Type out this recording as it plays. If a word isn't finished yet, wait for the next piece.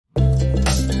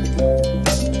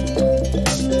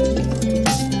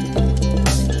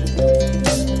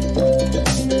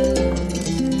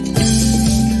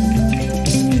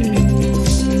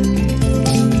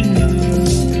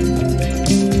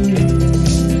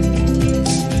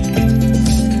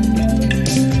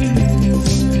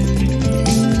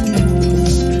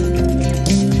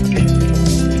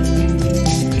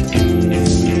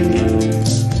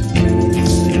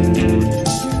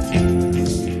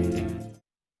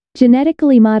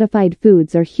Genetically modified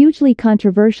foods are hugely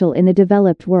controversial in the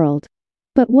developed world.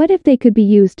 But what if they could be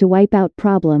used to wipe out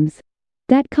problems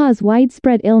that cause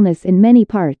widespread illness in many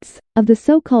parts of the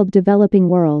so-called developing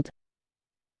world?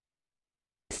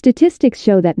 Statistics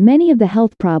show that many of the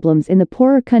health problems in the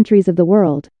poorer countries of the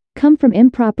world come from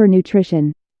improper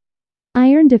nutrition.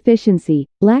 Iron deficiency,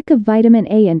 lack of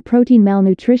vitamin A and protein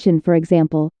malnutrition, for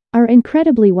example, are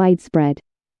incredibly widespread.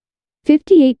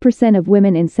 58% of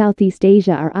women in Southeast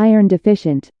Asia are iron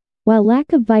deficient, while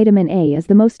lack of vitamin A is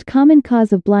the most common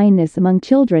cause of blindness among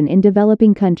children in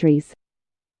developing countries.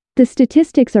 The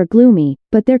statistics are gloomy,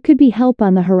 but there could be help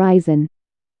on the horizon.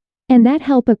 And that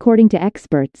help, according to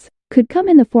experts, could come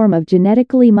in the form of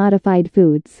genetically modified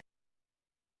foods.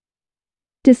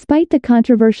 Despite the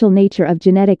controversial nature of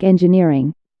genetic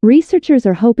engineering, researchers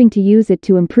are hoping to use it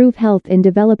to improve health in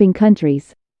developing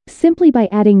countries, simply by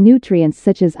adding nutrients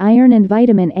such as iron and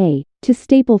vitamin A to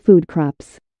staple food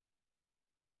crops.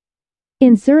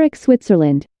 In Zurich,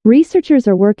 Switzerland, researchers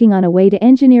are working on a way to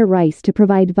engineer rice to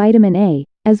provide vitamin A,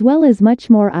 as well as much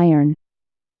more iron.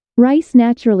 Rice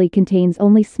naturally contains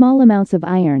only small amounts of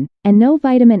iron, and no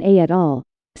vitamin A at all,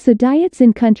 so diets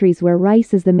in countries where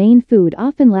rice is the main food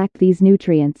often lack these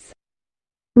nutrients.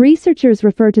 Researchers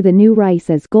refer to the new rice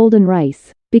as golden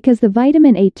rice, because the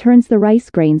vitamin A turns the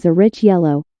rice grains a rich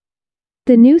yellow.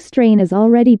 The new strain is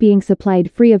already being supplied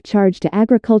free of charge to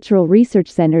agricultural research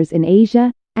centers in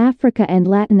Asia, Africa and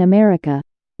Latin America,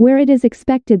 where it is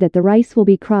expected that the rice will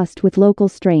be crossed with local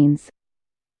strains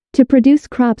to produce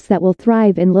crops that will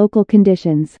thrive in local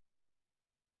conditions.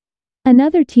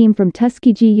 Another team from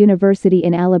Tuskegee University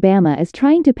in Alabama is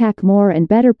trying to pack more and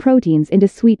better proteins into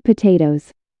sweet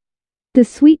potatoes. The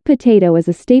sweet potato is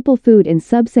a staple food in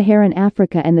sub-Saharan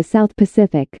Africa and the South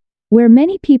Pacific, where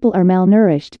many people are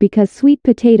malnourished because sweet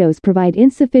potatoes provide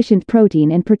insufficient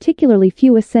protein and particularly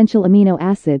few essential amino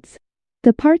acids,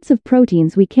 the parts of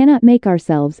proteins we cannot make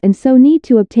ourselves and so need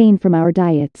to obtain from our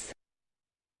diets.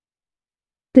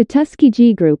 The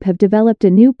Tuskegee group have developed a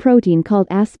new protein called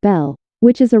asbel,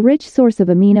 which is a rich source of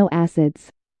amino acids.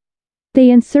 They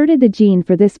inserted the gene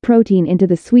for this protein into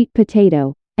the sweet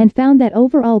potato, and found that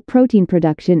overall protein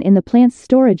production in the plant's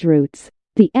storage roots,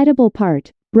 the edible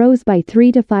part, rose by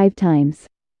 3 to 5 times.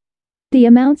 The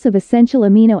amounts of essential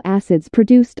amino acids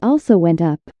produced also went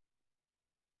up.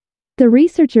 The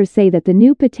researchers say that the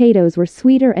new potatoes were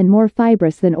sweeter and more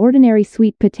fibrous than ordinary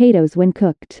sweet potatoes when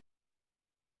cooked.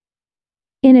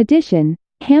 In addition,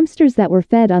 hamsters that were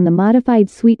fed on the modified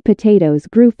sweet potatoes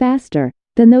grew faster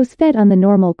than those fed on the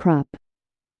normal crop.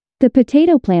 The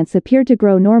potato plants appeared to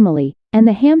grow normally, and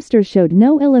the hamsters showed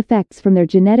no ill effects from their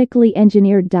genetically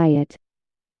engineered diet.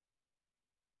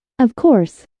 Of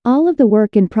course, all of the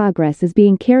work in progress is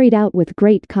being carried out with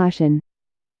great caution.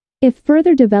 If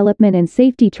further development and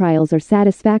safety trials are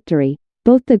satisfactory,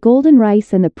 both the golden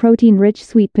rice and the protein-rich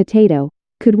sweet potato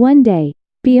could one day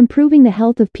be improving the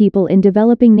health of people in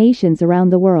developing nations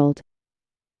around the world.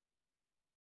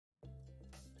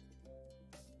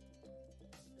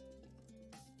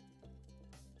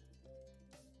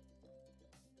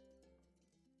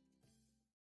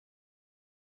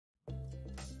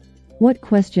 What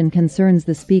question concerns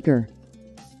the speaker?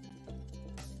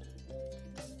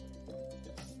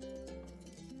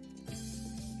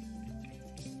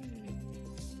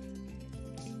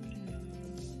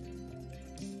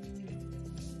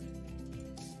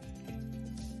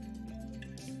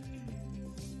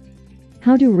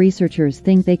 How do researchers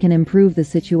think they can improve the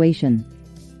situation?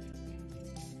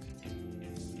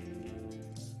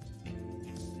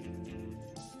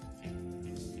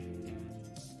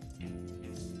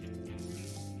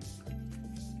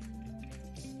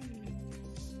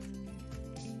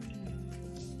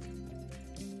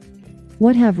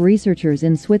 What have researchers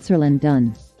in Switzerland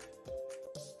done?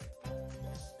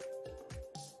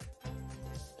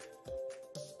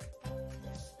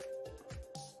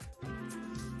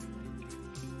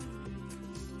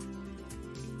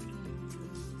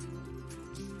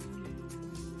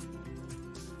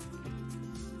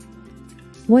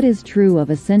 What is true of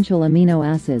essential amino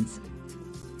acids?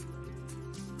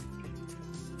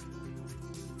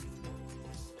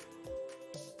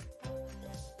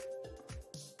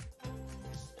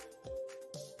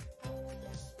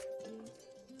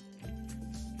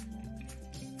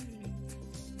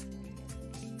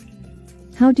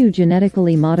 How do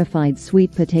genetically modified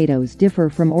sweet potatoes differ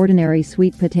from ordinary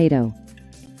sweet potato?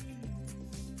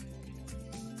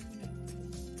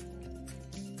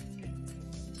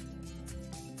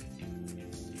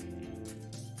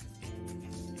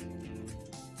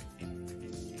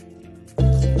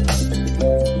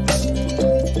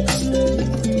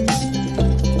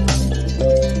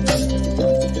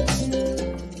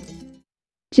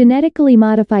 Genetically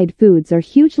modified foods are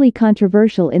hugely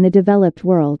controversial in the developed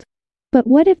world. But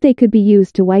what if they could be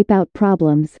used to wipe out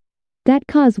problems that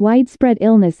cause widespread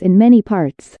illness in many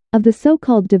parts of the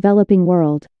so-called developing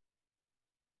world?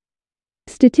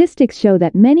 Statistics show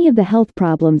that many of the health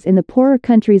problems in the poorer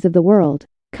countries of the world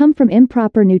come from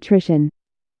improper nutrition.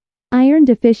 Iron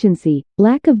deficiency,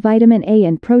 lack of vitamin A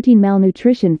and protein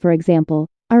malnutrition, for example,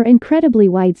 are incredibly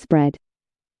widespread.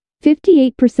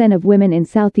 58% of women in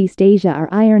Southeast Asia are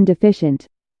iron deficient,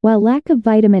 while lack of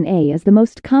vitamin A is the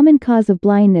most common cause of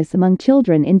blindness among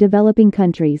children in developing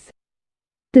countries.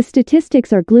 The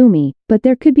statistics are gloomy, but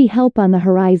there could be help on the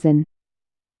horizon.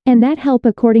 And that help,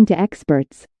 according to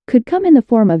experts, could come in the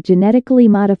form of genetically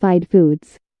modified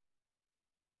foods.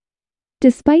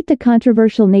 Despite the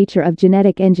controversial nature of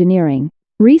genetic engineering,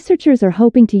 researchers are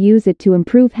hoping to use it to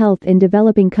improve health in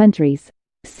developing countries,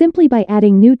 simply by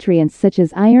adding nutrients such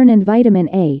as iron and vitamin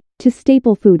A to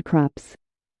staple food crops.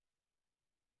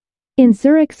 In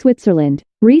Zurich, Switzerland,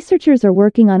 researchers are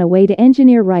working on a way to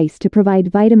engineer rice to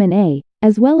provide vitamin A,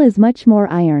 as well as much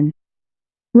more iron.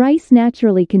 Rice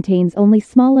naturally contains only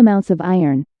small amounts of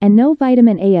iron, and no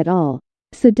vitamin A at all,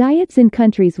 so diets in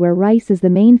countries where rice is the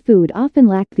main food often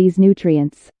lack these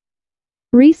nutrients.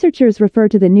 Researchers refer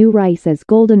to the new rice as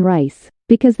golden rice,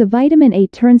 because the vitamin A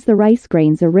turns the rice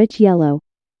grains a rich yellow.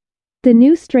 The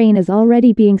new strain is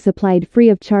already being supplied free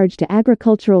of charge to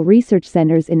agricultural research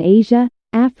centers in Asia,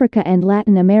 Africa and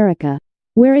Latin America,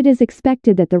 where it is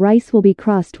expected that the rice will be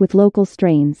crossed with local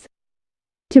strains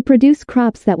to produce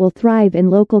crops that will thrive in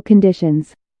local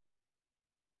conditions.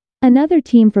 Another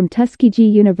team from Tuskegee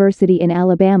University in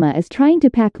Alabama is trying to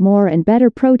pack more and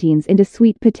better proteins into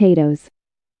sweet potatoes.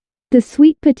 The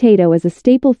sweet potato is a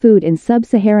staple food in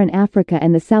sub-Saharan Africa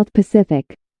and the South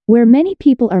Pacific, where many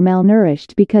people are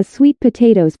malnourished because sweet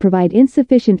potatoes provide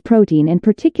insufficient protein and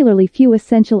particularly few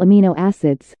essential amino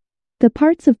acids, the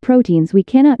parts of proteins we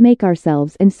cannot make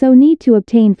ourselves and so need to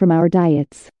obtain from our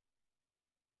diets.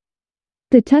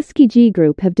 The Tuskegee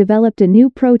group have developed a new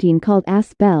protein called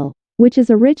asbel, which is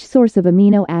a rich source of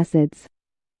amino acids.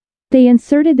 They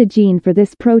inserted the gene for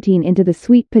this protein into the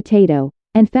sweet potato,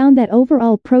 and found that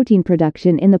overall protein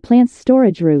production in the plant's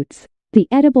storage roots, the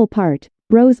edible part,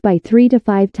 rose by 3 to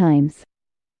 5 times.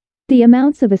 The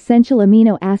amounts of essential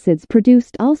amino acids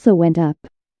produced also went up.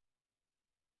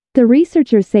 The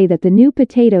researchers say that the new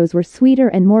potatoes were sweeter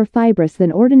and more fibrous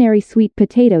than ordinary sweet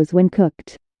potatoes when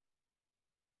cooked.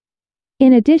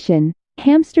 In addition,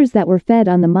 hamsters that were fed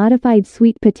on the modified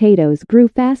sweet potatoes grew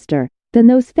faster than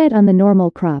those fed on the normal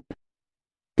crop.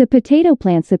 The potato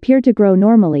plants appeared to grow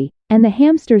normally, and the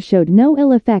hamsters showed no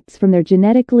ill effects from their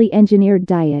genetically engineered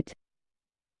diet.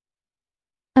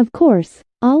 Of course,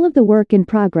 all of the work in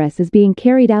progress is being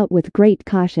carried out with great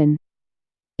caution.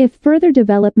 If further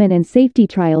development and safety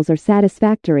trials are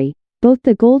satisfactory, both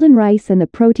the golden rice and the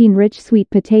protein-rich sweet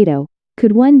potato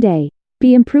could one day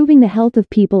be improving the health of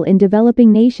people in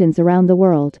developing nations around the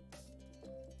world.